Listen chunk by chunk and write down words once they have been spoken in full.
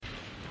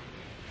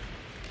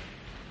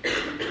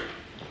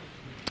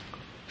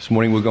This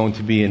morning we're going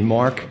to be in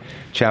Mark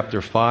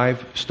chapter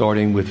 5,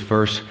 starting with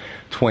verse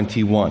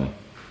 21.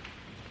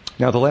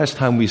 Now, the last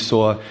time we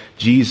saw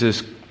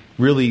Jesus,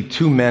 really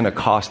two men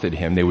accosted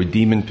him. They were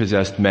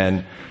demon-possessed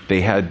men. They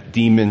had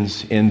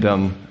demons in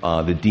them.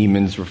 The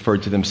demons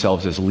referred to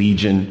themselves as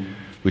legion,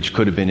 which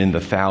could have been in the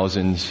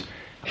thousands.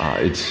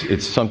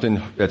 It's something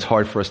that's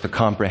hard for us to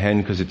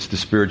comprehend because it's the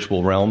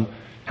spiritual realm.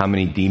 How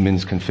many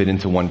demons can fit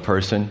into one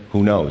person?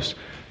 Who knows?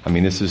 I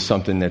mean, this is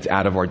something that's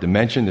out of our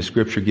dimension. The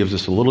scripture gives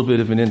us a little bit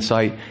of an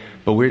insight,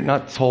 but we're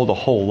not told a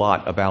whole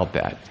lot about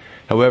that.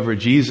 However,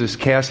 Jesus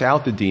casts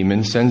out the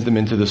demons, sends them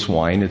into the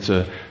swine. If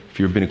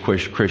you've been a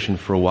Christian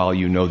for a while,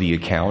 you know the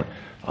account.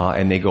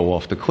 And they go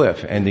off the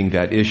cliff. Ending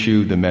that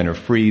issue, the men are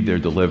freed, they're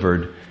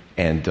delivered,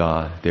 and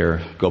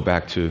they go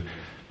back to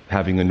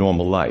having a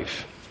normal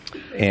life.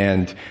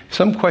 And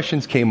some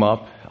questions came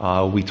up.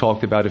 We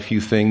talked about a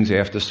few things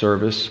after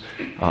service.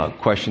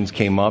 Questions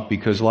came up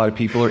because a lot of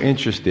people are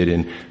interested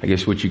in, I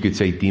guess, what you could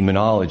say,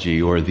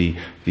 demonology or the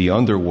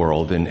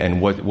underworld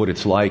and what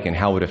it's like and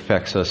how it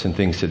affects us and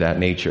things to that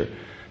nature.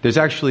 There's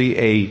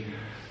actually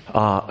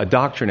a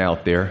doctrine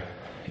out there.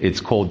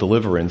 It's called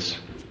deliverance,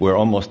 where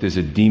almost there's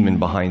a demon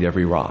behind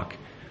every rock.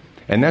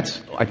 And I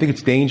think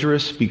it's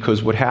dangerous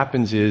because what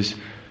happens is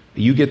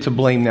you get to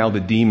blame now the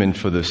demon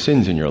for the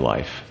sins in your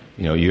life.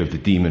 You know, you have the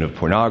demon of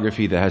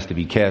pornography that has to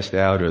be cast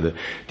out, or the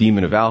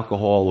demon of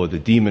alcohol, or the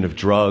demon of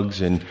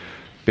drugs, and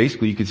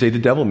basically you could say the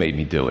devil made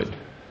me do it.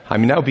 I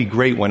mean, that would be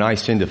great when I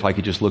sinned if I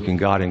could just look in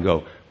God and go,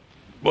 it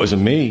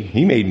wasn't me,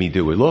 he made me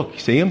do it. Look,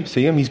 see him,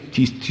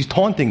 he's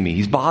taunting me,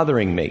 he's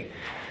bothering me.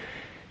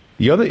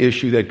 The other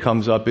issue that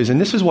comes up is, and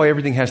this is why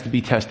everything has to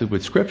be tested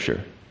with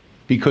Scripture,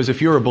 because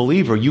if you're a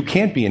believer, you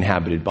can't be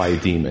inhabited by a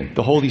demon.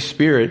 The Holy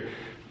Spirit,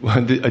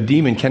 a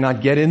demon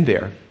cannot get in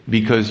there,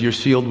 because you're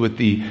sealed with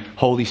the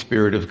Holy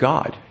Spirit of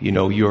God. You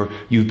know,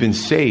 you've been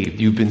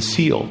saved, you've been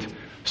sealed.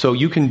 So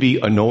you can be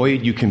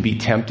annoyed, you can be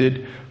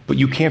tempted, but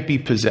you can't be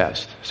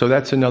possessed. So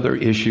that's another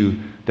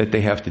issue that they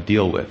have to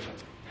deal with.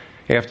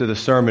 After the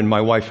sermon,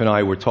 my wife and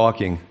I were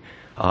talking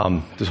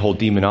this whole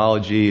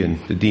demonology and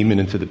the demon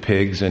into the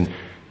pigs, and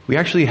we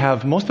actually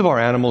have, most of our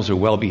animals are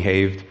well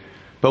behaved,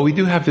 but we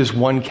do have this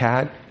one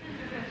cat.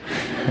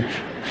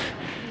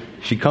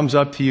 She comes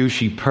up to you,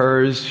 she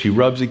purrs, she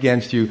rubs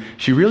against you.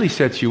 She really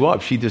sets you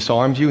up. She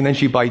disarms you, and then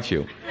she bites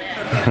you.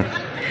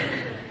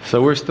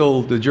 So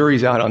the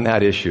jury's out on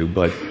that issue,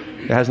 but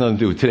it has nothing to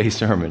do with today's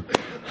sermon.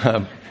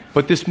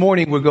 But this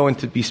morning we're going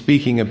to be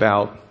speaking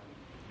about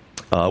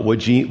what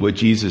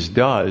Jesus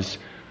does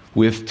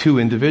with two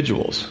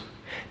individuals.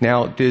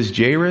 Now, there's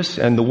Jairus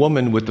and the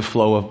woman with the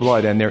flow of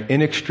blood, and they're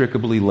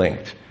inextricably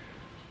linked.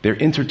 They're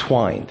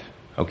intertwined.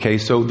 Okay,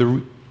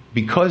 so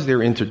because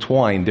they're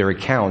intertwined, their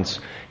accounts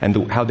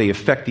and how they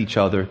affect each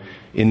other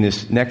in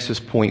this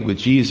nexus point with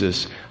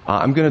Jesus,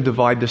 I'm going to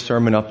divide the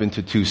sermon up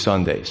into 2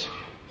 Sundays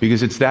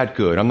because it's that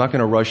good. I'm not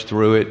going to rush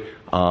through it.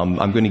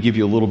 I'm going to give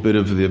you a little bit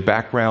of the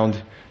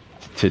background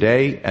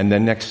today, and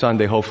then next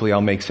Sunday, hopefully,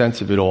 I'll make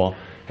sense of it all,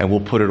 and we'll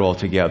put it all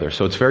together.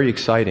 So it's very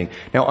exciting.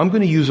 Now, I'm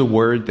going to use a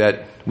word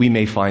that we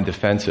may find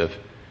offensive.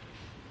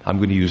 I'm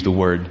going to use the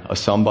word a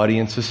somebody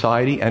in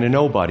society and a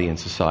nobody in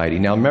society.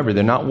 Now, remember,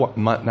 they're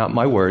not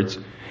my words.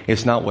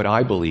 It's not what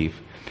I believe.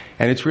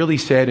 And it's really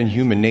sad in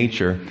human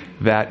nature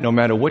that no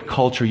matter what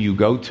culture you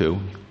go to,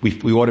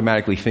 we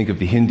automatically think of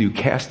the Hindu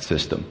caste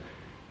system.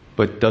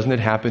 But doesn't it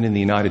happen in the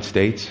United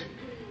States?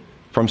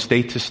 From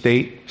state to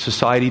state,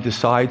 society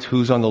decides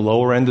who's on the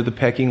lower end of the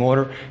pecking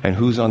order and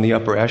who's on the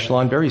upper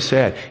echelon. Very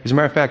sad. As a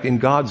matter of fact, in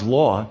God's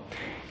law,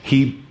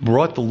 He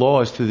brought the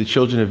laws to the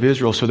children of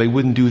Israel so they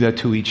wouldn't do that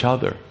to each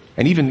other.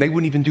 And they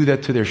wouldn't even do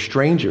that to their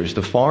strangers,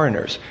 the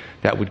foreigners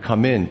that would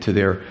come in to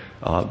their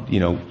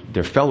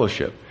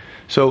fellowship.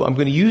 So I'm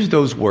going to use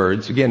those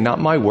words, again, not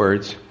my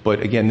words,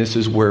 but again, this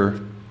is where,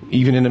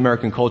 even in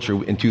American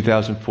culture in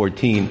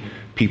 2014,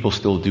 people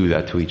still do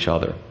that to each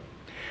other.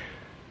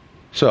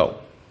 So,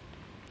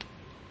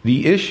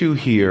 the issue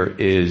here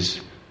is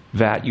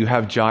that you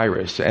have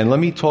Jairus, and let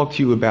me talk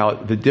to you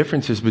about the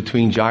differences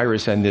between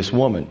Jairus and this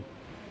woman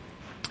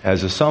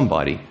as a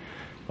somebody.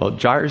 Well,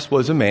 Jairus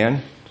was a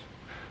man.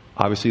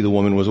 Obviously, the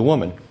woman was a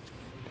woman.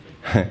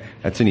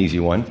 That's an easy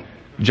one.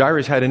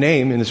 Jairus had a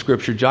name in the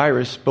scripture,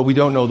 Jairus, but we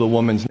don't know the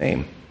woman's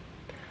name.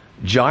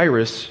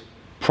 Jairus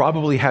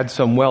probably had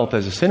some wealth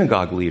as a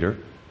synagogue leader,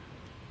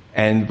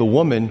 and the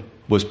woman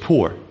was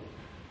poor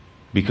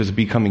because of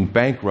becoming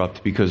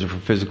bankrupt because of her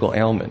physical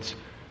ailments.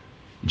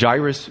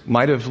 Jairus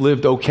might have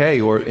lived okay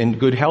or in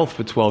good health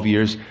for 12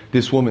 years.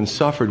 This woman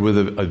suffered with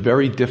a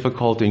very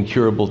difficult,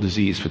 incurable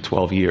disease for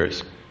 12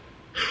 years.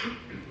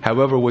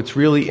 However, what's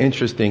really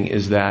interesting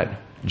is that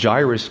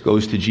Jairus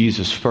goes to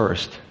Jesus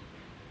first,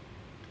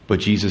 but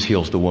Jesus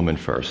heals the woman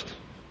first.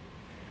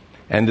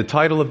 And the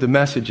title of the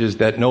message is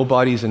that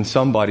Nobodies and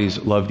Somebodies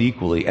loved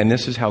equally. And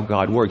this is how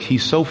God works.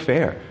 He's so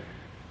fair.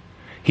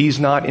 He's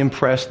not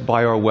impressed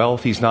by our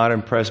wealth. He's not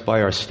impressed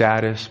by our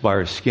status, by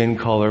our skin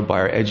color, by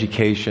our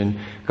education.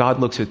 God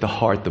looks at the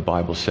heart, the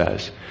Bible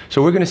says.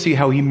 So we're going to see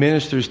how He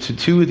ministers to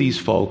two of these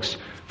folks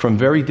from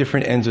very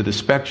different ends of the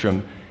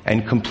spectrum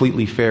and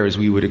completely fair as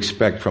we would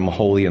expect from a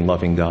holy and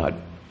loving God.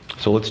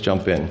 So let's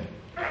jump in.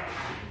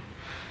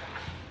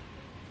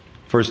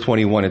 Verse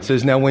 21, it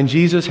says, "Now when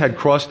Jesus had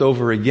crossed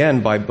over again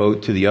by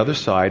boat to the other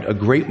side, a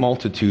great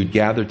multitude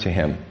gathered to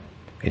him,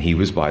 and he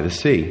was by the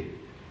sea.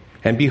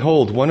 And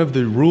behold, one of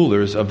the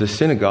rulers of the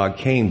synagogue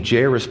came,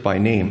 Jairus by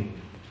name.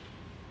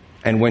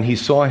 And when he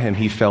saw him,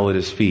 he fell at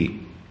his feet,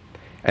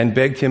 and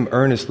begged him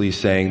earnestly,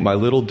 saying, 'My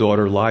little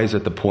daughter lies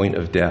at the point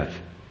of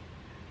death.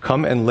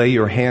 Come and lay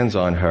your hands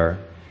on her,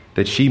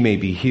 that she may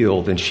be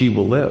healed, and she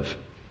will live.'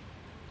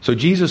 So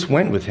Jesus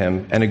went with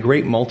him, and a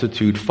great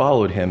multitude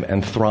followed him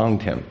and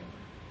thronged him."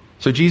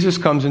 So Jesus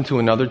comes into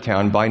another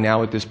town. By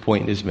now, at this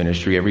point in his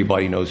ministry,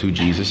 everybody knows who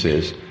Jesus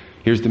is.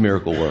 Here's the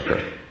miracle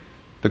worker.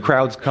 The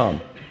crowds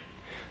come,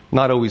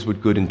 not always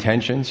with good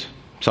intentions.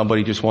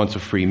 Somebody just wants a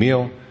free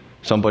meal.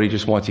 Somebody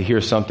just wants to hear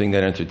something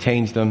that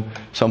entertains them.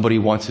 Somebody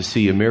wants to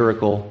see a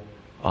miracle.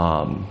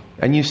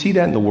 And you see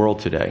that in the world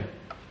today.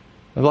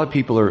 A lot of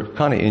people are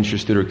kind of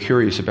interested or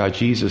curious about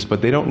Jesus,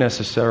 but they don't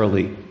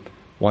necessarily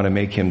want to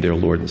make him their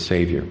Lord and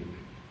Savior.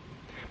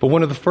 But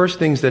one of the first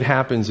things that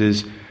happens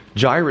is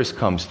Jairus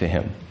comes to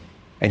him,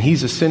 and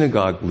he's a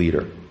synagogue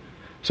leader.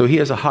 So he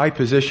has a high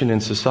position in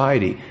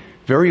society.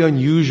 Very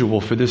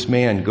unusual for this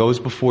man. Goes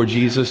before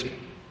Jesus,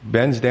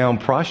 bends down,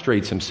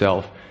 prostrates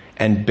himself,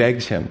 and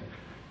begs him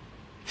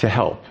to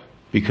help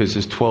because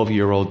his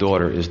 12-year-old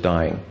daughter is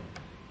dying,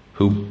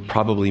 who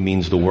probably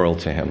means the world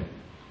to him.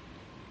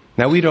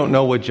 Now, we don't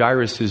know what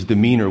Jairus'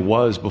 demeanor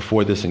was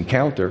before this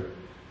encounter,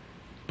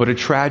 but a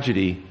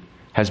tragedy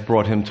has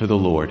brought him to the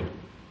Lord.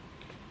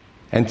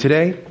 And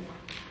today,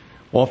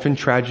 often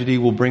tragedy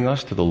will bring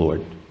us to the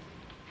Lord.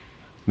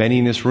 Many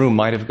in this room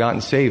might have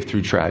gotten saved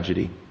through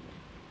tragedy,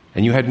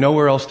 and you had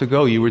nowhere else to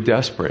go. You were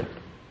desperate,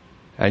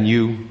 and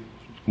you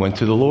went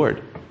to the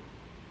Lord.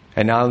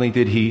 And not only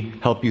did he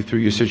help you through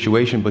your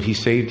situation, but he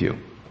saved you,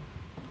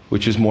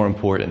 which is more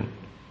important.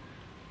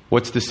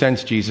 What's the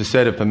sense, Jesus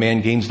said, if a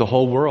man gains the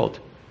whole world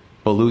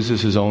but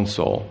loses his own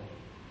soul?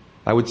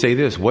 I would say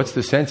this: what's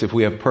the sense if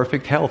we have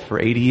perfect health for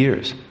 80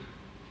 years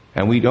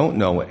and we don't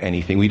know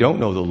anything, we don't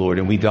know the Lord,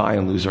 and we die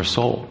and lose our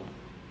soul?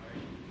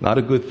 Not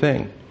a good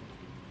thing.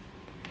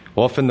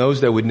 Often those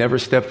that would never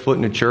step foot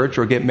in a church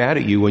or get mad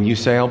at you when you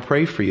say, "I'll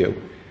pray for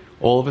you,"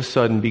 all of a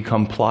sudden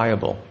become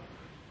pliable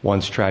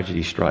once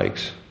tragedy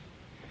strikes.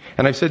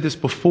 And I've said this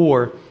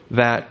before,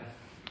 that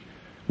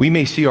we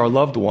may see our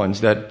loved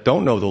ones that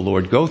don't know the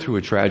Lord go through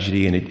a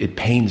tragedy, and it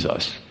pains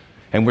us.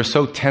 And we're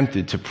so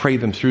tempted to pray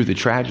them through the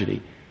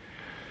tragedy.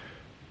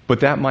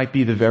 But that might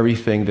be the very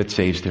thing that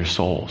saves their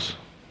souls.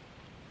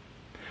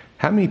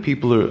 How many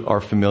people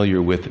are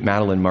familiar with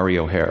Madeline Murray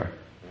O'Hare?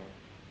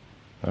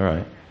 All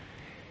right.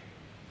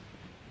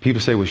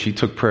 People say, well, she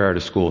took prayer out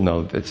of school.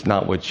 No, that's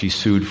not what she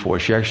sued for.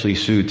 She actually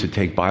sued to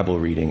take Bible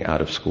reading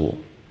out of school.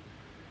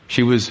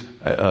 She was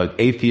an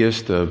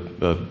atheist, a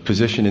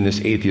position in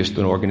this atheist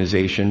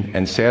organization,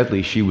 and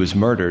sadly she was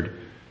murdered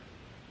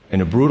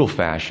in a brutal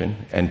fashion,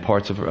 and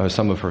parts of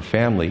some of her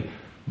family,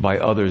 by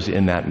others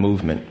in that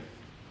movement.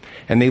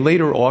 And they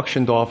later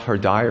auctioned off her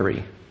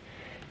diary.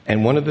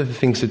 And one of the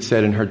things it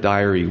said in her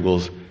diary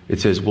it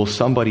says, "Will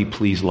somebody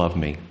please love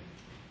me?"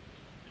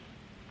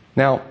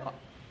 Now,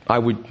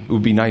 it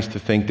would be nice to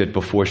think that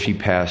before she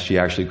passed, she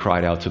actually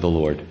cried out to the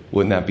Lord.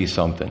 Wouldn't that be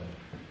something?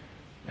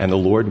 And the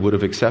Lord would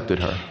have accepted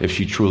her if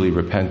she truly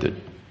repented.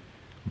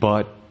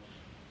 But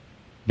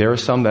there are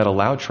some that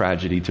allow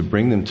tragedy to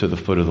bring them to the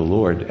foot of the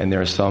Lord, and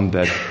there are some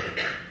that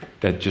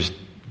just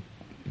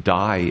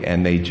die,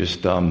 and they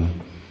just,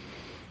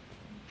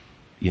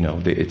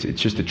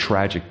 it's just a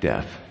tragic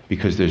death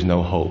because there's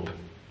no hope.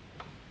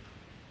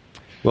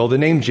 Well, the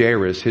name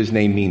Jairus, his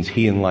name means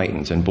he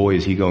enlightens, and boy,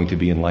 is he going to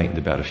be enlightened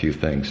about a few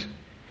things.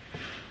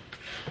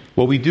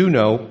 What we do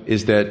know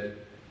is that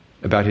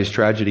about his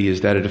tragedy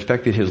is that it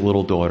affected his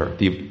little daughter.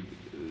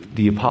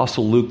 The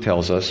Apostle Luke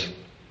tells us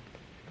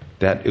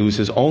that it was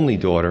his only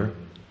daughter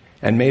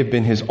and may have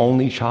been his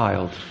only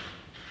child,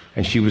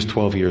 and she was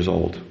 12 years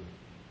old.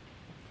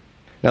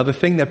 Now, the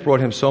thing that brought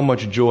him so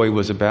much joy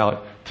was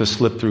about to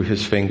slip through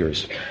his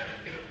fingers.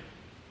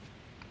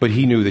 But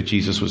he knew that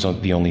Jesus was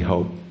the only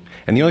hope.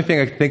 And the only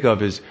thing I can think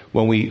of is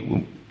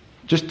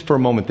just for a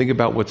moment, think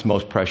about what's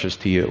most precious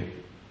to you.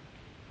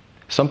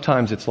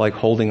 Sometimes it's like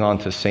holding on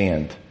to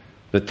sand.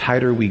 The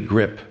tighter we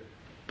grip,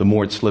 the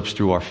more it slips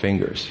through our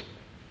fingers.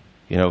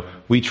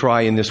 We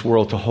try in this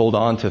world to hold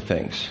on to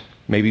things.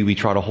 Maybe we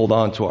try to hold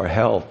on to our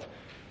health,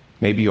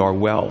 maybe our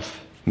wealth,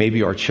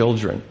 maybe our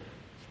children.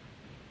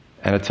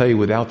 And I tell you,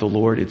 without the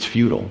Lord, it's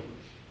futile.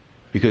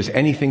 Because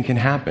anything can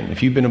happen.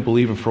 If you've been a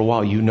believer for a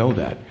while, you know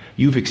that.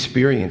 You've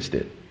experienced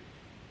it.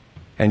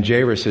 And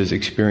Jairus is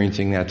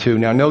experiencing that too.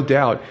 Now, no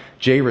doubt,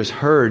 Jairus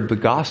heard the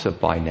gossip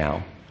by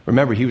now.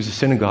 Remember, he was a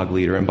synagogue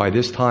leader, and by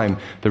this time,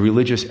 the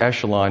religious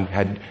echelon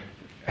had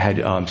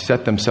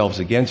set themselves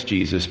against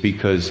Jesus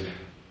because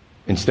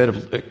instead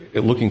of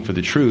looking for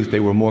the truth, they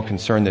were more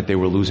concerned that they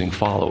were losing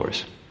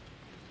followers.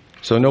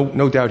 So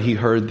no doubt he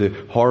heard the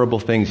horrible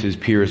things his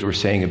peers were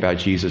saying about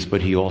Jesus,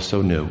 but he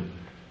also knew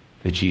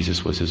that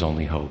Jesus was his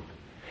only hope.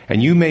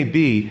 And you may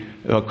be,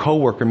 a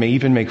coworker may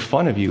even make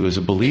fun of you as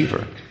a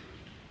believer.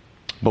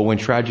 But when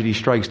tragedy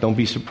strikes, don't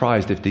be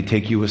surprised if they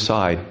take you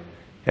aside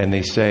and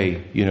they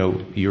say, you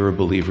know, you're a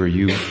believer,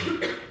 you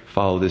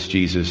follow this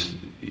Jesus,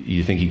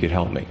 you think he could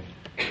help me.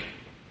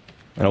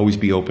 And always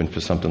be open for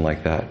something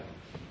like that.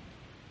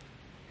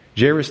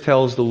 Jairus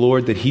tells the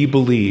Lord that he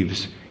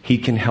believes he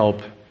can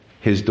help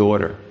his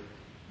daughter.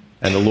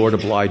 And the Lord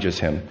obliges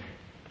him.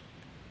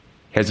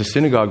 As a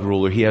synagogue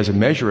ruler, he has a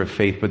measure of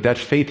faith, but that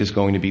faith is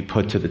going to be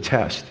put to the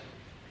test.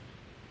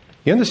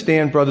 You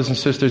understand, brothers and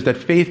sisters, that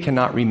faith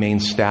cannot remain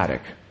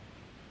static.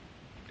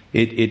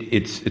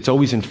 It's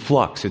always in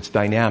flux. It's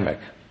dynamic.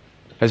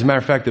 As a matter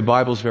of fact, the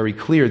Bible is very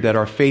clear that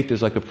our faith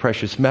is like a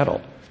precious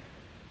metal.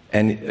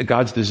 And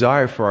God's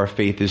desire for our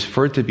faith is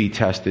for it to be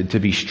tested, to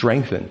be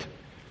strengthened.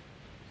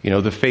 You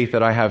know, the faith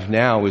that I have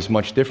now is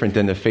much different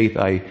than the faith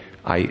I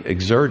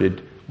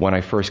exerted when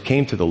I first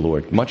came to the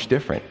Lord. Much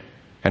different.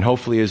 And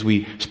hopefully as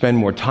we spend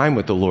more time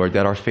with the Lord,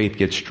 that our faith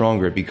gets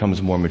stronger, it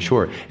becomes more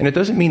mature. And it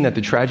doesn't mean that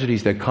the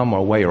tragedies that come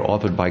our way are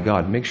authored by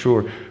God. Make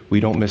sure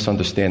we don't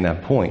misunderstand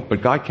that point.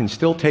 But God can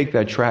still take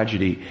that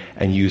tragedy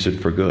and use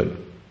it for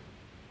good.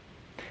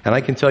 And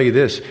I can tell you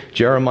this,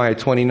 Jeremiah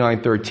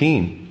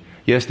 29:13.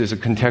 Yes, there's a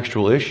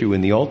contextual issue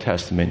in the Old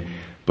Testament,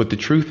 but the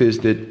truth is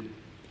that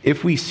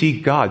if we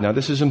seek God, now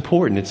this is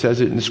important, it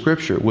says it in the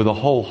Scripture, with a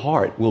whole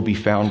heart we'll be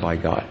found by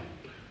God.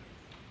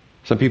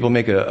 Some people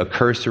make a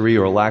cursory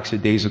or a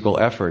lackadaisical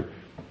effort,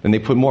 and they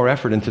put more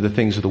effort into the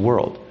things of the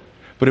world.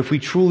 But if we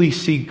truly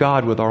seek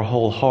God with our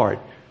whole heart,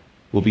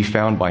 we'll be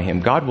found by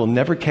him. God will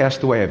never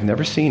cast away, I've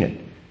never seen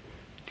it.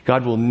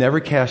 God will never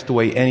cast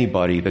away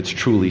anybody that's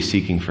truly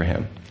seeking for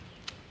him.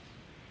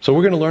 So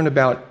we're going to learn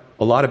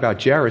a lot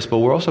about Jairus, but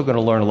we're also going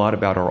to learn a lot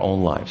about our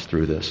own lives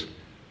through this.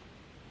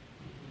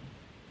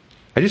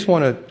 I just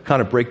want to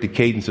kind of break the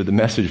cadence of the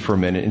message for a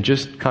minute and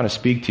just kind of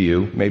speak to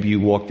you. Maybe you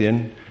walked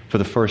in for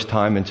the first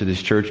time into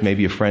this church.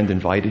 Maybe a friend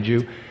invited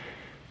you.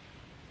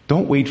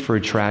 Don't wait for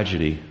a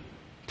tragedy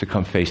to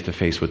come face to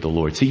face with the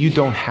Lord. See, you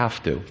don't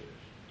have to.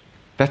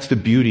 That's the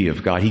beauty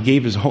of God. He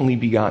gave his only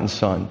begotten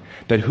Son,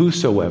 that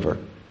whosoever,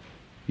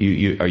 are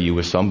you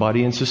a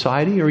somebody in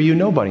society or are you a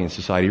nobody in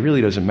society? It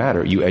really doesn't matter.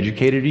 Are you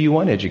educated or are you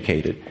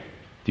uneducated?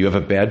 Do you have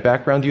a bad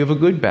background? Do you have a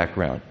good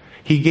background?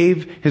 He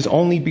gave his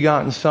only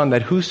begotten Son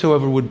that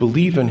whosoever would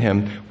believe in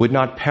him would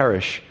not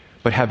perish,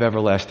 but have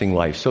everlasting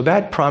life. So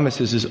that promise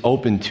is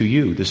open to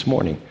you this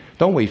morning.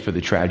 Don't wait for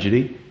the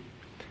tragedy.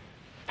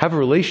 Have a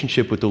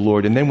relationship with the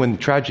Lord, and then when the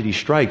tragedy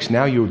strikes,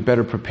 now you're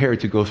better prepared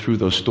to go through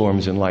those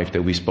storms in life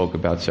that we spoke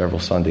about several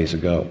Sundays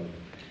ago.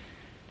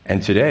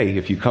 And today,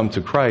 if you come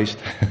to Christ,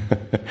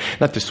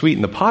 not to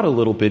sweeten the pot a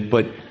little bit,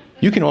 but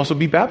you can also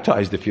be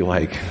baptized if you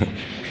like.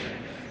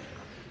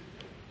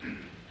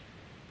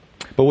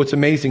 But what's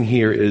amazing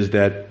here is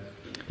that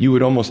you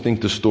would almost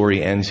think the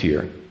story ends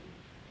here.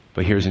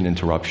 But here's an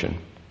interruption.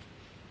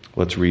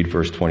 Let's read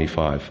verse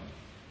 25.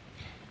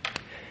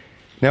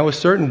 Now a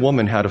certain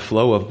woman had a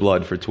flow of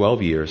blood for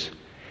 12 years,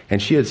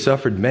 and she had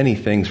suffered many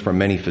things from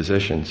many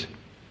physicians.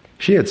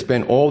 She had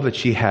spent all that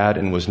she had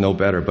and was no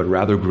better, but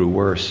rather grew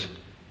worse.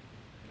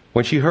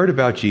 When she heard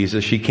about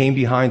Jesus, she came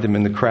behind him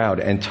in the crowd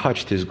and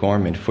touched his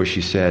garment, for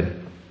she said,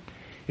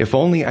 "If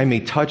only I may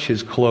touch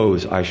his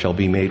clothes, I shall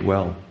be made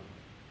well."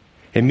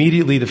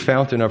 Immediately the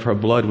fountain of her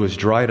blood was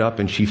dried up,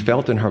 and she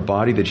felt in her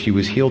body that she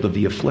was healed of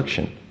the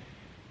affliction,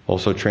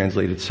 also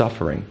translated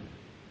suffering.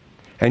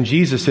 And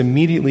Jesus,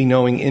 immediately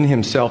knowing in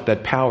himself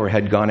that power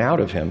had gone out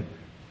of him,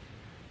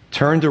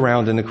 turned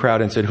around in the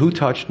crowd and said, "Who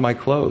touched my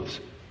clothes?"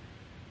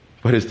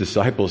 But his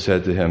disciples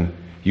said to him,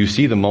 "You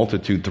see the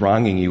multitude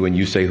thronging you, and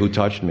you say, 'Who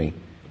touched me?'"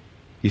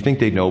 You think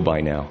they'd know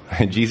by now.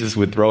 And Jesus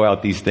would throw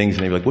out these things,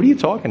 and they'd be like, "What are you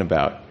talking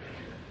about?"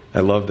 I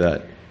love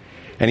that.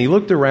 And he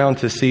looked around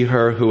to see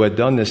her who had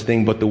done this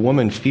thing, but the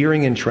woman,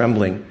 fearing and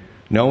trembling,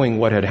 knowing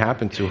what had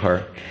happened to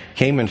her,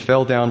 came and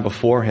fell down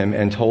before him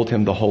and told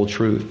him the whole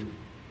truth.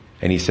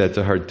 And he said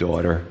to her,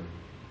 "Daughter,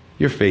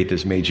 your faith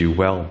has made you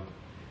well.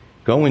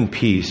 Go in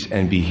peace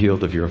and be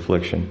healed of your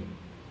affliction."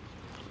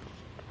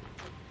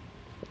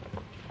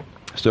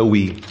 So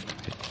we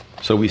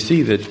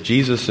see that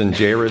Jesus and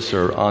Jairus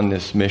are on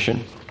this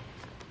mission,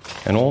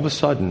 and all of a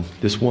sudden,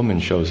 this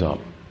woman shows up.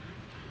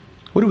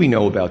 What do we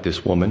know about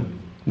this woman?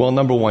 Well,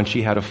 number one,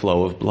 she had a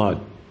flow of blood.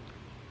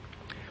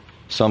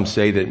 Some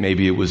say that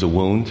maybe it was a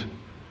wound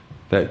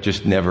that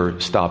just never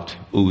stopped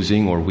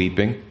oozing or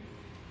weeping.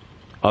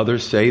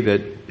 Others say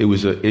that it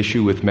was an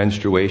issue with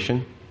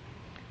menstruation.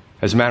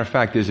 As a matter of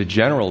fact, there's a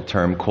general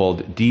term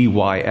called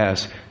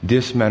DYS,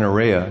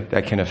 dysmenorrhea,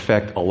 that can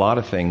affect a lot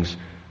of things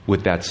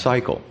with that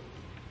cycle.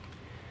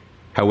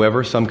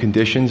 However, some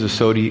conditions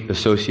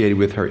associated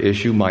with her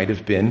issue might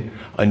have been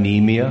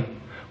anemia,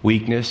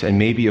 weakness, and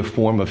maybe a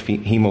form of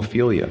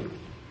hemophilia.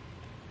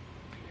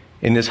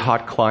 In this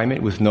hot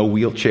climate with no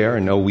wheelchair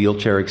and no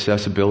wheelchair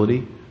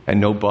accessibility and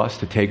no bus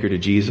to take her to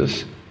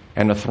Jesus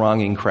and a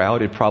thronging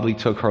crowd, it probably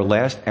took her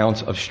last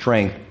ounce of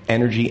strength,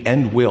 energy,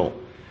 and will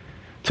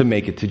to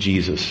make it to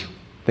Jesus.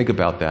 Think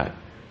about that.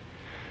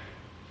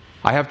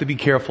 I have to be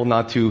careful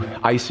not to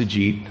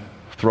eisegete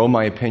throw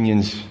my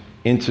opinions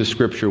into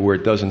Scripture where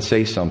it doesn't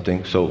say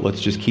something, so let's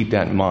just keep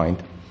that in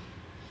mind.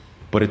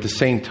 But at the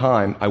same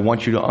time, I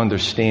want you to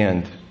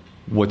understand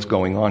what's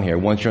going on here. I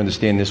want you to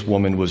understand this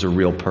woman was a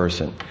real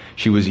person.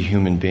 She was a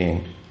human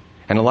being.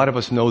 And a lot of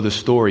us know the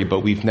story,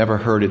 but we've never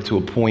heard it to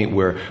a point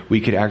where we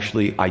could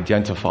actually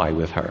identify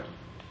with her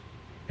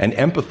and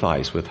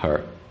empathize with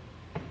her.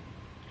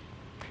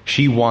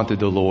 She wanted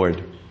the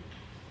Lord.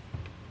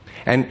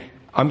 And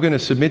I'm going to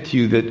submit to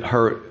you that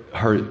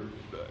her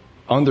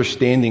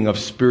understanding of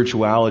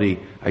spirituality,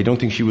 I don't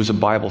think she was a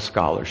Bible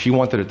scholar. She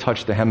wanted to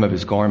touch the hem of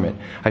his garment.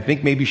 I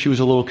think maybe she was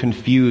a little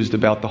confused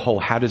about the whole,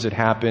 how does it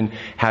happen?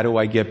 How do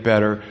I get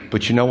better?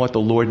 But you know what? The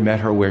Lord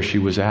met her where she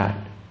was at.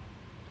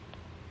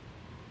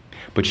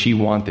 But she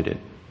wanted it.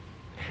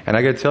 And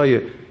I got to tell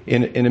you,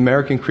 in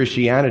American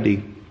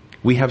Christianity,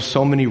 we have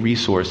so many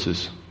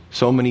resources,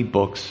 so many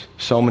books,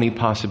 so many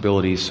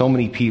possibilities, so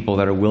many people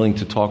that are willing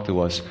to talk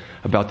to us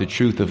about the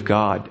truth of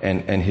God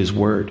and His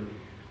Word.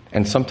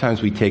 And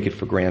sometimes we take it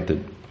for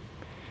granted.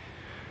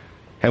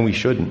 And we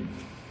shouldn't.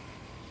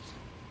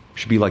 We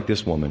should be like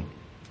this woman.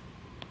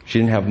 She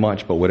didn't have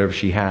much, but whatever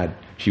she had,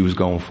 she was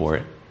going for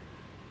it.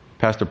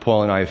 Pastor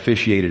Paul and I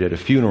officiated at a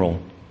funeral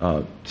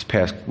this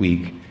past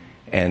week,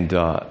 and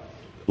a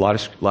lot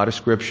of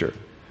scripture.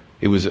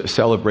 It was a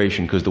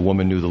celebration because the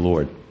woman knew the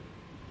Lord.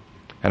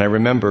 And I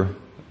remember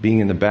being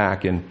in the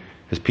back, and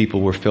as people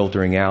were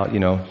filtering out,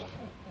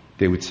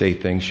 they would say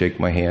things, shake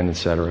my hand,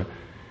 etc.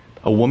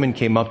 A woman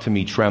came up to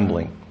me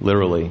trembling,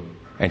 literally,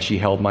 and she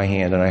held my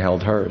hand and I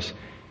held hers.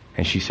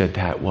 And she said,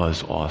 "That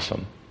was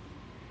awesome."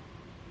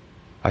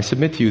 I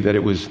submit to you that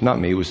it was not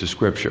me, it was the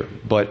scripture.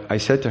 But I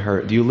said to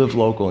her, "Do you live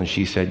local?" And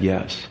she said,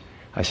 "Yes."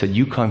 I said,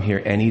 "You come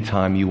here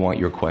anytime you want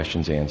your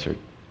questions answered."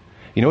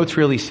 You know what's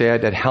really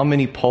sad? That how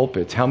many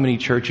pulpits, how many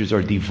churches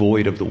are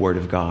devoid of the Word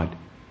of God?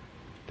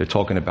 They're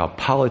talking about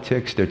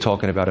politics, they're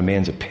talking about a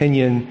man's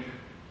opinion,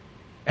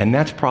 and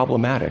that's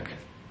problematic.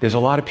 There's a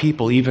lot of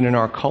people, even in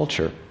our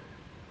culture,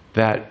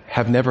 that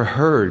have never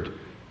heard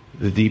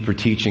the deeper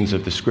teachings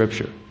of the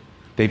Scripture.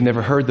 They've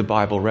never heard the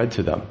Bible read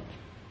to them.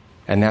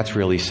 And that's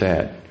really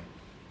sad.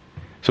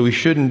 So we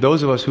shouldn't,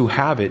 those of us who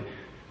have it,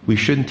 we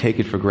shouldn't take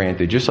it for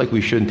granted. Just like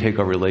we shouldn't take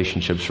our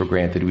relationships for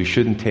granted, we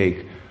shouldn't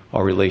take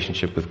our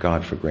relationship with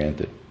God for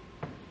granted.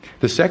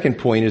 The second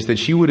point is that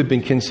she would have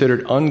been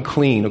considered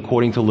unclean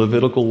according to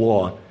Levitical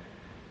law,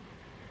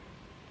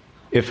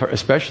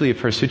 especially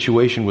if her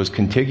situation was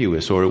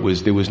contiguous or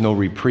there was no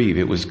reprieve.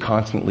 It was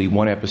constantly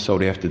one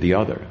episode after the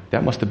other.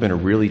 That must have been a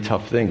really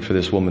tough thing for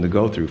this woman to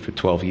go through for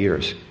 12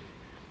 years.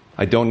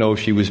 I don't know if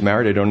she was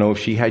married. I don't know if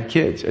she had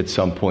kids at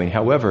some point.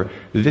 However,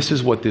 this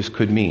is what this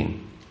could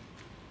mean.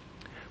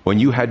 When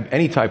you had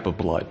any type of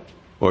blood,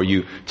 or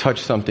you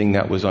touched something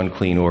that was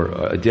unclean, or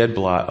a dead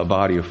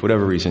body, or for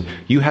whatever reason,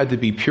 you had to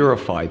be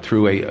purified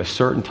through a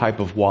certain type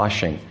of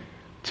washing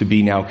to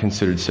be now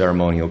considered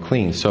ceremonial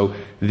clean. So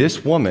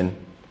this woman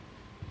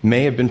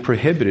may have been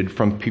prohibited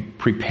from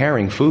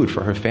preparing food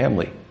for her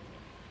family,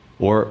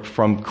 or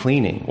from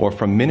cleaning, or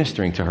from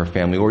ministering to her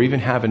family, or even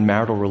having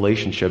marital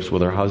relationships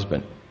with her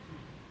husband.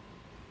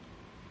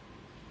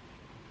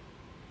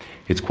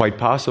 It's quite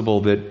possible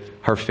that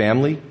her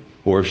family,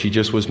 or if she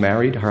just was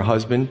married, her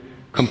husband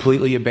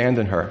completely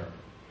abandoned her.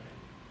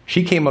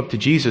 She came up to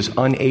Jesus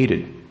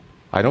unaided.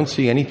 I don't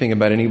see anything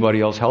about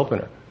anybody else helping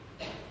her.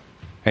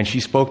 And she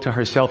spoke to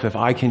herself, if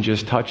I can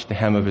just touch the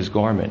hem of his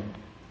garment.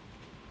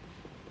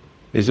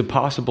 Is it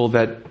possible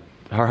that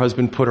her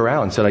husband put her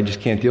out and said, I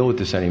just can't deal with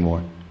this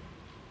anymore?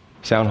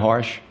 Sound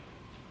harsh?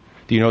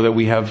 Do you know that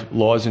we have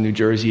laws in New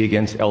Jersey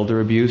against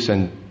elder abuse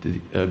and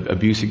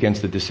abuse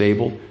against the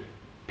disabled?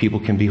 People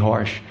can be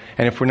harsh.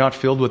 And if we're not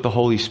filled with the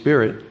Holy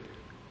Spirit,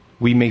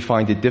 we may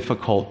find it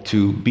difficult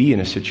to be in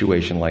a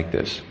situation like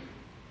this.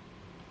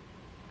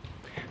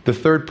 The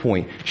third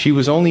point, she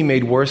was only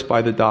made worse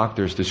by the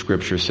doctors, the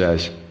scripture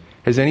says.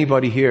 Has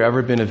anybody here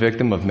ever been a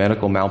victim of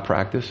medical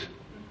malpractice?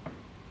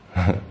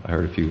 I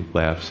heard a few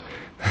laughs.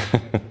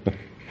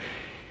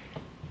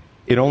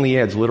 It only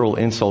adds literal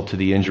insult to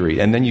the injury,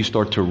 and then you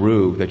start to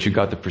rue that you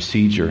got the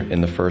procedure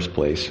in the first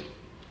place.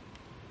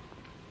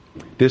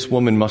 This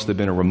woman must have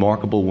been a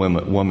remarkable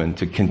woman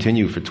to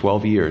continue for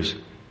 12 years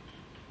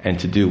and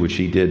to do what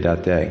she did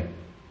that day.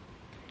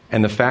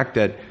 And the fact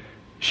that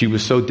she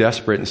was so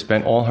desperate and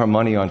spent all her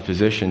money on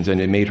physicians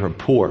and it made her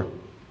poor,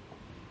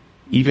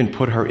 even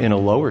put her in a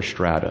lower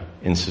strata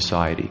in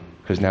society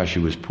because now she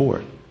was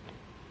poor.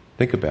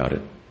 Think about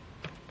it.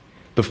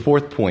 The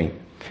fourth point,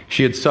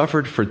 she had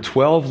suffered for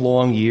 12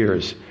 long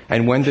years.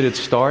 And when did it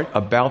start?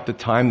 About the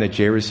time that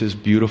Jairus'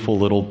 beautiful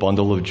little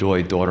bundle of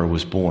joy daughter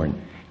was born,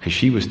 because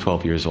she was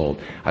 12 years old.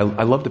 I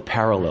love the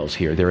parallels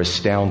here. They're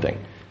astounding.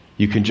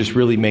 You can just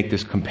really make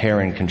this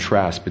compare and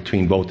contrast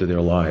between both of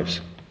their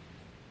lives.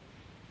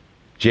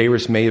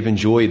 Jairus may have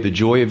enjoyed the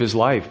joy of his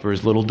life for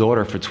his little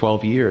daughter for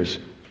 12 years,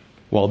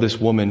 while this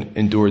woman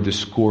endured the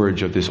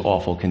scourge of this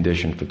awful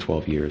condition for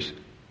 12 years.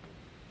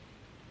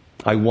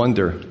 I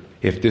wonder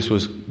if this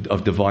was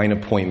of divine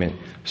appointment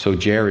so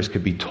Jairus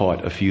could be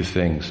taught a few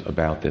things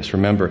about this.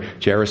 Remember,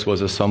 Jairus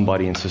was a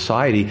somebody in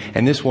society,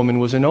 and this woman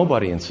was a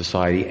nobody in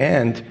society,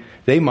 and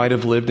they might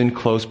have lived in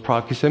close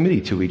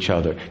proximity to each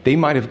other. They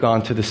might have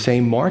gone to the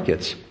same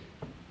markets.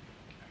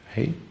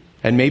 Right?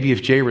 And maybe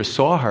if Jairus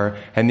saw her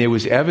and there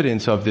was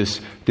evidence of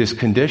this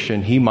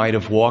condition, he might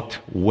have walked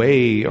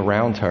way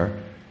around her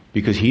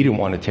because he didn't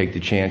want to take the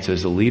chance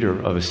as the leader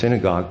of a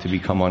synagogue to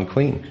become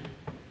unclean.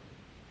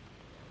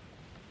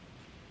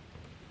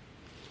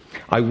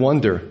 I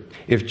wonder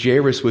if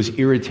Jairus was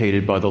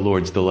irritated by the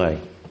Lord's delay.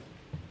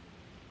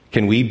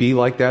 Can we be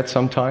like that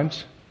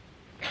sometimes?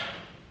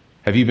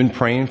 Have you been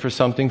praying for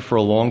something for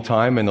a long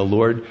time and the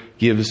Lord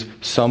gives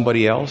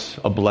somebody else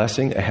a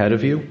blessing ahead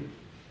of you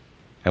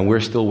and we're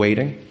still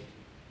waiting?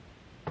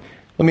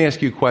 Let me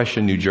ask you a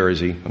question, New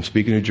Jersey. I'm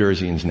speaking to New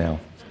Jerseyans now.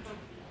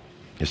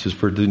 This is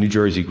for the New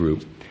Jersey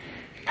group.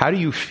 How do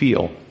you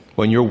feel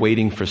when you're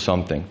waiting for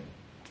something?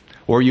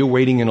 Or you're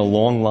waiting in a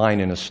long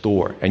line in a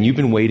store and you've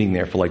been waiting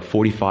there for like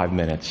 45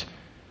 minutes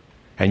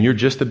and you're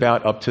just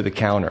about up to the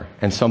counter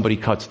and somebody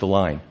cuts the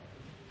line.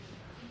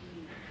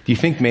 Do you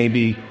think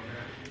maybe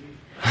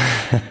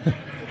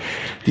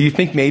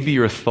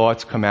your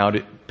thoughts come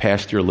out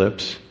past your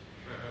lips?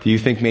 Do you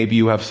think maybe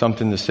you have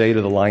something to say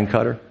to the line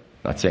cutter?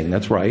 Not saying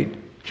that's right,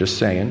 just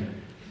saying.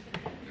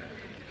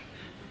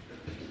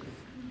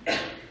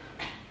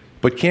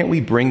 But can't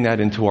we bring that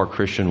into our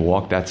Christian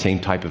walk, that same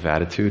type of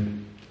attitude?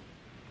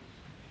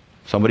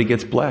 Somebody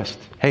gets blessed.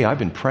 Hey, I've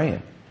been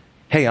praying.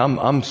 Hey,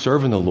 I'm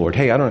serving the Lord.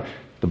 Hey,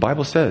 the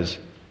Bible says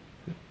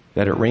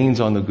that it rains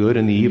on the good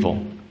and the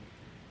evil.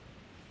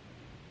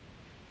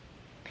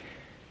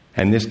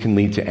 And this can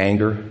lead to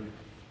anger,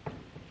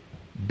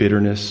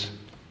 bitterness,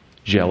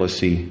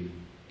 jealousy,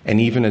 and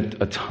even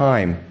a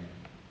time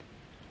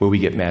where we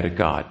get mad at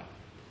God.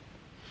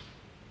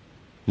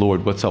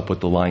 Lord, what's up with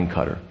the line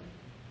cutter?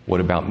 What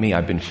about me?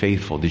 I've been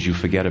faithful. Did you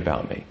forget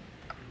about me?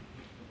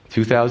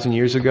 2,000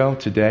 years ago,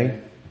 today,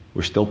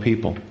 we're still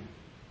people.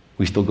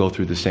 We still go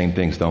through the same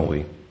things, don't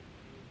we?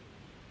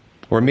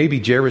 Or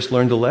maybe Jairus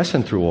learned a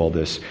lesson through all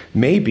this.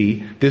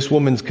 Maybe this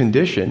woman's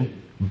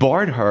condition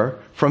barred her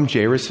from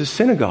Jairus'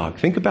 synagogue.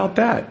 Think about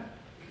that.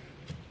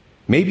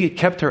 Maybe it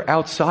kept her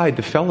outside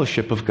the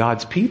fellowship of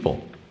God's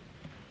people.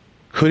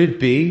 Could it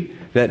be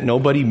that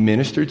nobody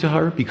ministered to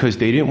her because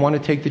they didn't want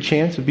to take the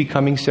chance of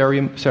becoming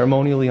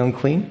ceremonially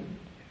unclean?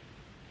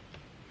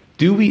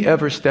 Do we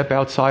ever step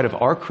outside of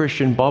our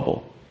Christian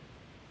bubble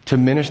to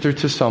minister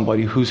to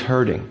somebody who's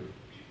hurting?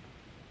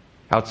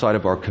 Outside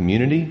of our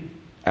community,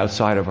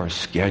 outside of our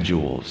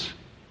schedules.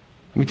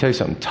 Let me tell you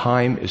something.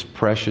 Time is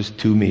precious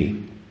to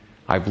me.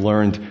 I've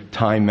learned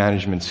time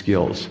management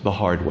skills the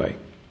hard way.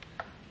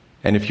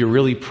 And if you're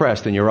really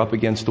pressed and you're up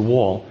against the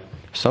wall,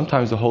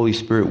 sometimes the Holy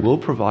Spirit will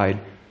provide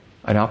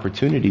an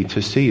opportunity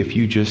to see if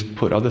you just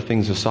put other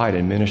things aside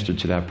and minister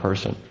to that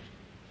person.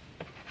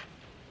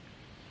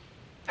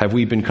 Have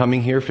we been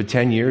coming here for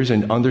 10 years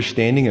and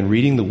understanding and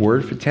reading the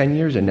Word for 10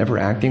 years and never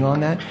acting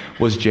on that?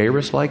 Was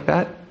Jairus like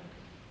that?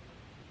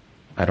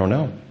 I don't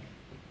know.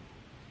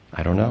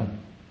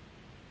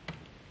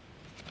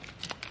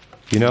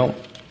 You know,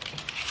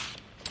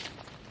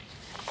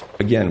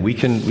 again, we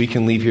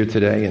can leave here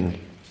today and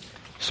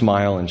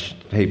smile and,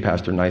 hey,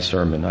 Pastor, nice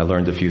sermon. I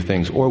learned a few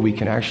things. Or we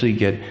can actually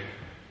get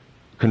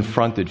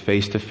confronted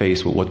face to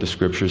face with what the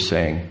Scripture is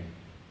saying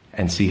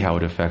and see how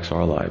it affects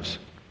our lives.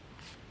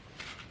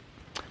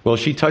 Well,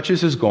 she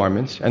touches his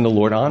garments and the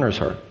Lord honors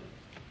her.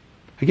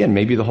 Again,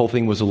 maybe the whole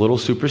thing was a little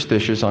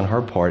superstitious on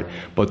her part,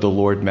 but the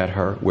Lord met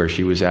her where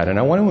she was at. And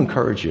I want to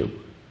encourage you.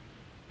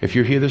 If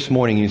you're here this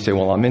morning and you say,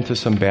 well, I'm into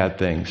some bad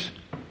things.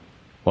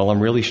 Well, I'm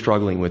really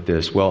struggling with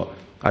this. Well,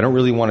 I don't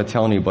really want to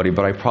tell anybody,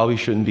 but I probably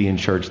shouldn't be in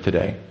church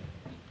today.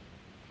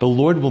 The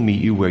Lord will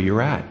meet you where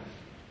you're at.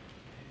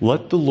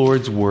 Let the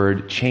Lord's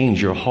word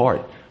change your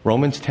heart.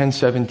 Romans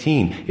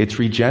 10:17, it's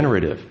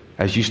regenerative.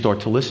 As you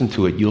start to listen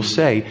to it, you'll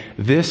say,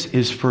 this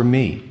is for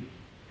me.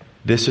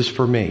 This is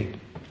for me.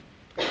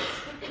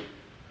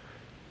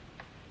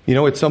 You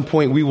know, at some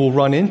point we will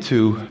run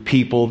into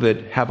people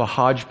that have a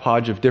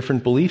hodgepodge of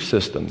different belief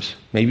systems.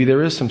 Maybe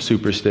there is some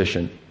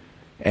superstition.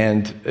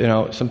 And, you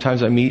know,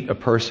 sometimes I meet a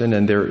person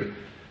and they're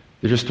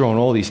just throwing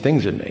all these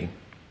things at me.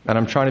 And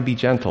I'm trying to be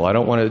gentle. I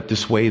don't want to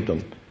dissuade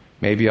them.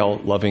 Maybe I'll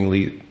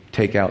lovingly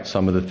take out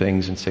some of the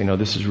things and say, no,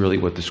 this is really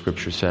what the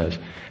Scripture says.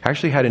 I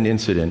actually had an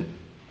incident.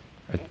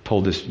 I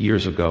told this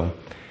years ago.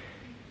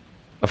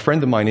 A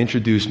friend of mine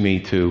introduced me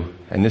to,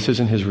 and this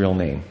isn't his real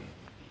name.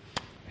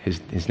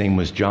 His name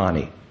was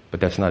Johnny, but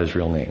that's not his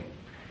real name.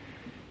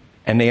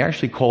 And they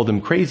actually called him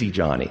Crazy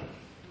Johnny.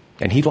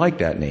 And he liked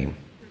that name.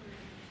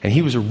 And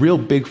he was a real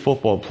big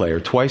football player,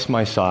 twice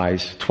my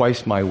size,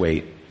 twice my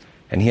weight.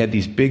 And he had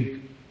these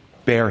big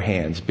bare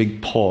hands,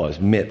 big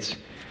paws, mitts.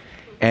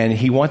 And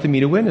he wanted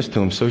me to witness to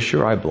him, so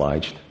sure, I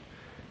obliged.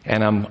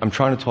 And I'm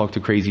trying to talk to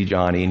Crazy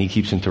Johnny, and he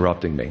keeps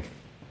interrupting me.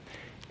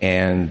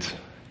 And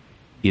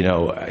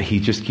he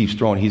just keeps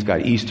throwing, he's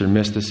got Eastern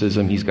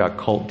mysticism, he's got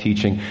cult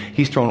teaching,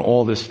 he's throwing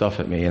all this stuff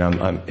at me, and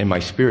I'm in my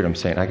spirit, I'm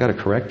saying, I got to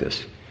correct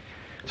this.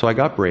 So I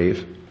got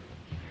brave,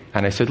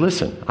 and I said,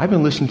 listen, I've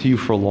been listening to you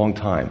for a long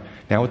time.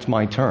 Now it's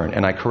my turn,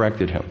 and I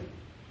corrected him.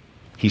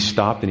 He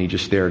stopped, and he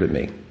just stared at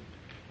me.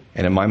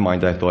 And in my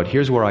mind, I thought,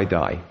 here's where I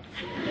die.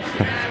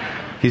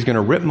 He's going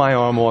to rip my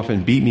arm off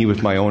and beat me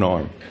with my own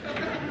arm.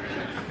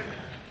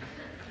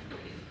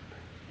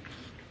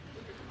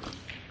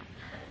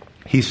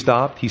 He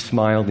stopped, he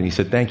smiled, and he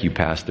said, thank you,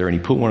 Pastor. And he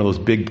put one of those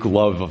big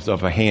gloves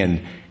of a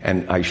hand,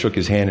 and I shook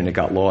his hand, and it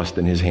got lost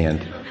in his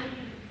hand.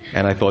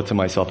 And I thought to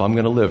myself, I'm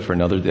going to live for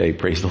another day,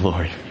 praise the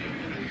Lord.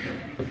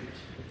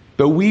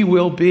 But we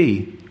will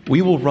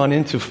run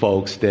into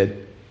folks that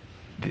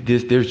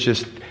there's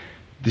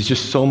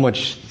just so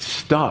much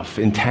stuff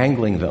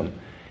entangling them.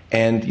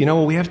 And,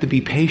 we have to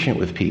be patient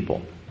with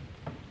people.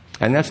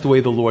 And that's the way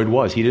the Lord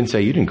was. He didn't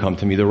say, you didn't come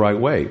to me the right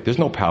way. There's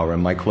no power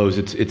in my clothes.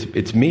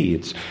 It's me.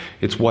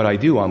 It's what I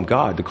do. I'm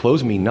God. The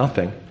clothes mean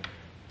nothing.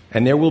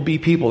 And there will be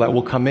people that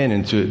will come in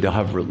and they'll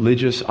have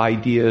religious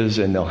ideas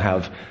and they'll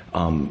have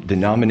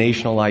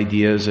denominational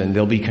ideas and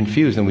they'll be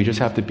confused. And we just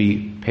have to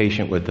be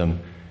patient with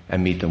them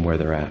and meet them where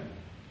they're at.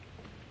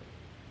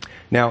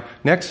 Now,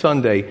 next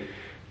Sunday,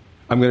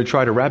 I'm going to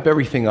try to wrap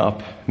everything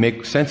up,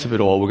 make sense of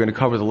it all. We're going to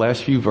cover the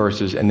last few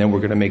verses, and then we're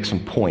going to make some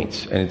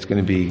points, and it's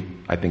going to be,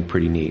 I think,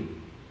 pretty neat.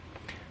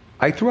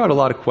 I threw out a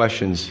lot of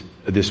questions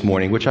this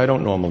morning, which I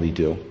don't normally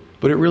do,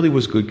 but it really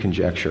was good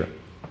conjecture.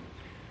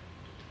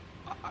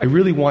 I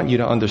really want you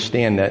to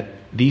understand that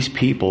these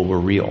people were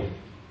real.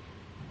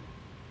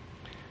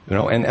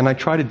 And I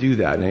try to do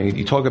that. And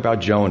you talk about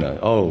Jonah.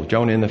 Oh,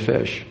 Jonah in the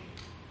fish.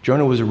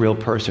 Jonah was a real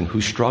person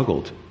who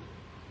struggled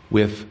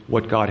with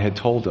what God had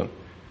told him.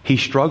 He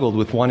struggled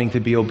with wanting to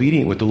be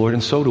obedient with the Lord,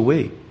 and so do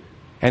we.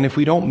 And if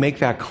we don't make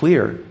that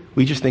clear,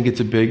 we just think it's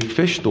a big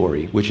fish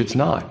story, which it's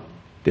not.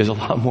 There's a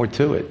lot more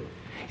to it.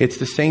 It's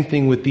the same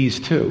thing with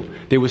these two.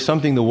 There was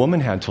something the woman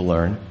had to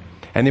learn,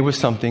 and there was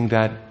something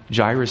that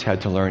Jairus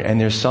had to learn. And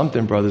there's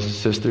something, brothers and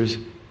sisters,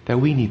 that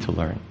we need to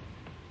learn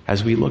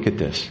as we look at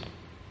this.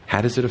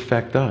 How does it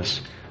affect us?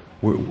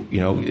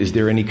 Is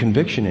there any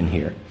conviction in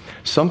here?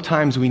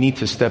 Sometimes we need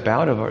to step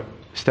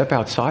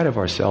outside of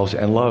ourselves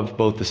and love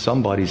both the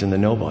somebodies and the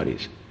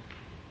nobodies.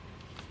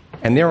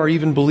 And there are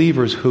even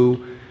believers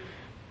who,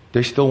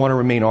 they still want to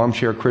remain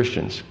armchair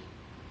Christians.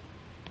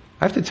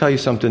 I have to tell you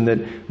something,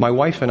 that my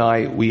wife and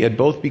I, we had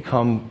both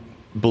become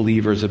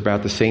believers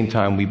about the same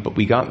time.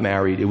 We got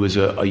married. It was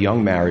a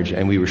young marriage,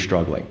 and we were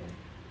struggling.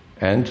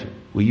 And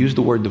we used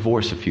the word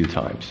divorce a few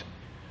times.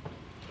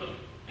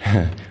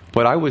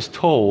 But I was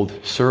told,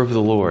 serve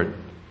the Lord.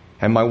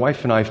 And my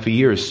wife and I, for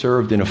years,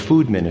 served in a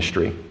food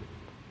ministry,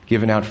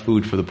 giving out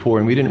food for the poor,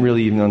 and we didn't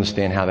really even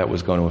understand how that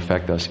was going to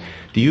affect us.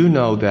 Do you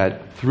know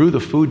that through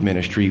the food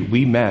ministry,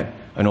 we met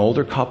an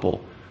older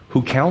couple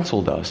who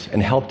counseled us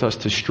and helped us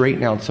to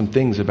straighten out some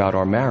things about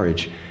our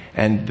marriage?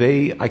 And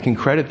I can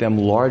credit them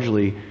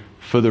largely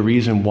for the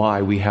reason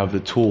why we have the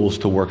tools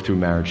to work through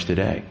marriage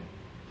today.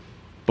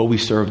 But we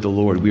serve the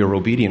Lord. We are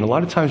obedient. A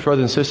lot of times,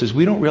 brothers and sisters,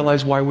 we don't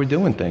realize why we're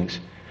doing things.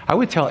 I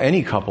would tell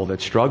any couple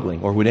that's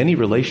struggling, or with any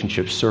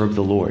relationship, serve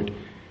the Lord.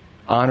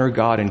 Honor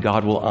God, and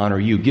God will honor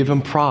you. Give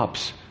him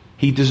props.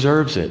 He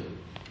deserves it.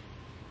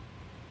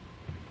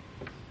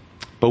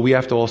 But we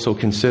have to also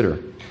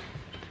consider,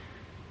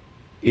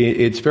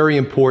 it's very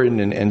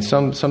important, and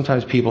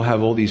sometimes people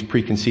have all these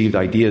preconceived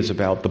ideas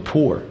about the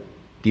poor,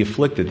 the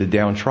afflicted, the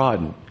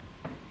downtrodden.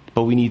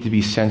 But we need to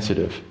be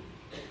sensitive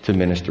to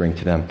ministering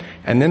to them.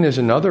 And then there's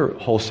another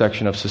whole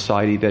section of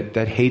society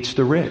that hates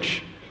the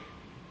rich.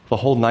 The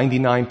whole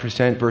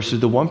 99% versus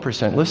the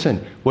 1%.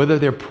 Listen, whether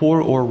they're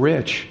poor or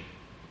rich,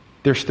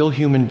 they're still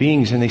human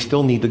beings, and they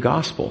still need the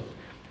gospel.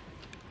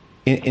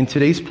 In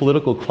today's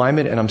political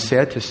climate, and I'm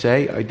sad to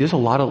say, there's a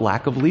lot of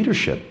lack of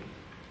leadership.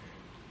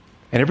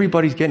 And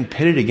everybody's getting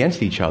pitted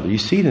against each other. You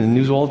see it in the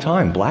news all the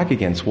time. Black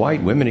against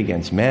white, women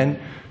against men.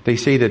 They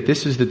say that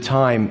this is the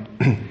time,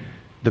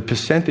 the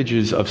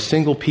percentages of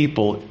single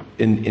people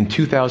in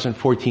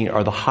 2014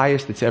 are the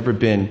highest it's ever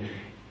been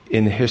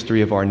in the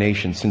history of our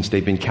nation since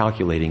they've been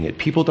calculating it.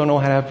 People don't know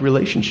how to have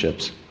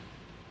relationships.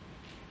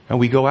 And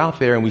we go out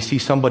there and we see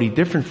somebody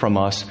different from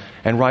us,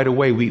 and right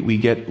away we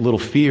get a little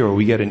fear, or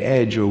we get an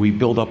edge, or we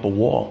build up a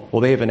wall.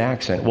 Well, they have an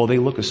accent. Well, they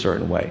look a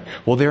certain way.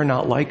 Well, they're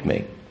not like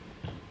me.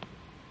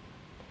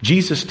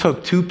 Jesus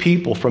took two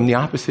people from the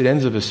opposite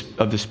ends of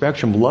the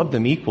spectrum, loved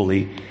them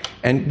equally,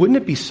 and wouldn't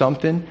it be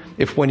something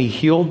if when he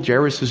healed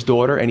Jairus'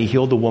 daughter and he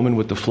healed the woman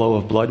with the flow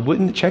of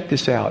blood, check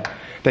this out,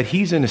 that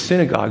he's in a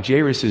synagogue,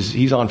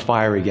 he's on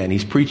fire again,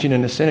 he's preaching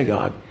in a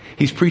synagogue,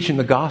 he's preaching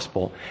the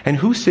gospel, and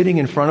who's sitting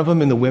in front of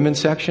him in the women's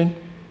section?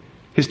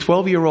 His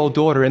 12-year-old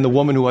daughter and the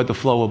woman who had the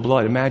flow of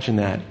blood. Imagine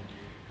that.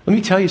 Let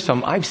me tell you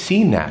something, I've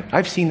seen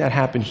that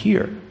happen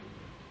here.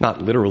 Not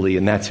literally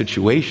in that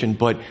situation,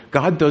 but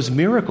God does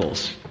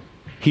miracles.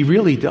 He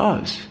really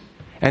does.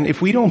 And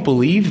if we don't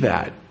believe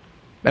that,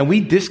 and we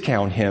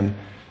discount him,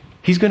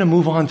 he's going to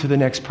move on to the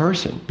next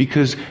person,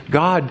 because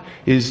God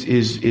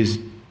is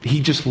He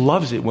just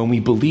loves it when we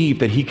believe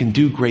that He can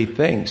do great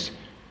things.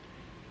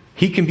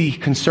 He can be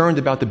concerned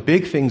about the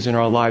big things in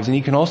our lives, and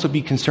He can also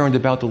be concerned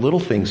about the little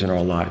things in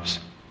our lives.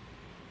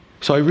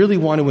 So I really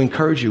want to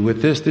encourage you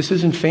with this. This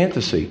isn't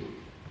fantasy.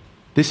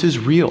 This is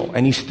real,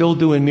 and He's still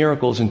doing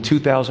miracles in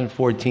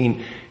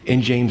 2014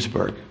 in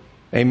Jamesburg.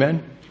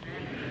 Amen?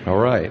 All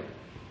right.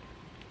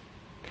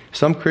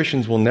 Some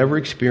Christians will never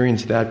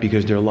experience that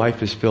because their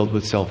life is filled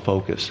with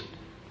self-focus.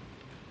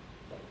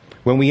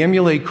 When we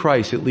emulate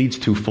Christ, it leads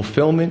to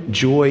fulfillment,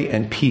 joy,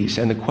 and peace.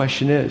 And the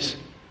question is,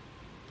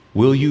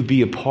 will you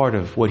be a part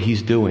of what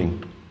He's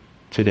doing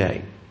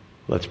today?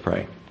 Let's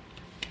pray.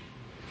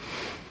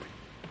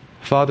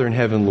 Father in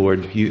heaven,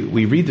 Lord,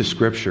 we read the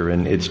Scripture,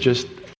 and it's just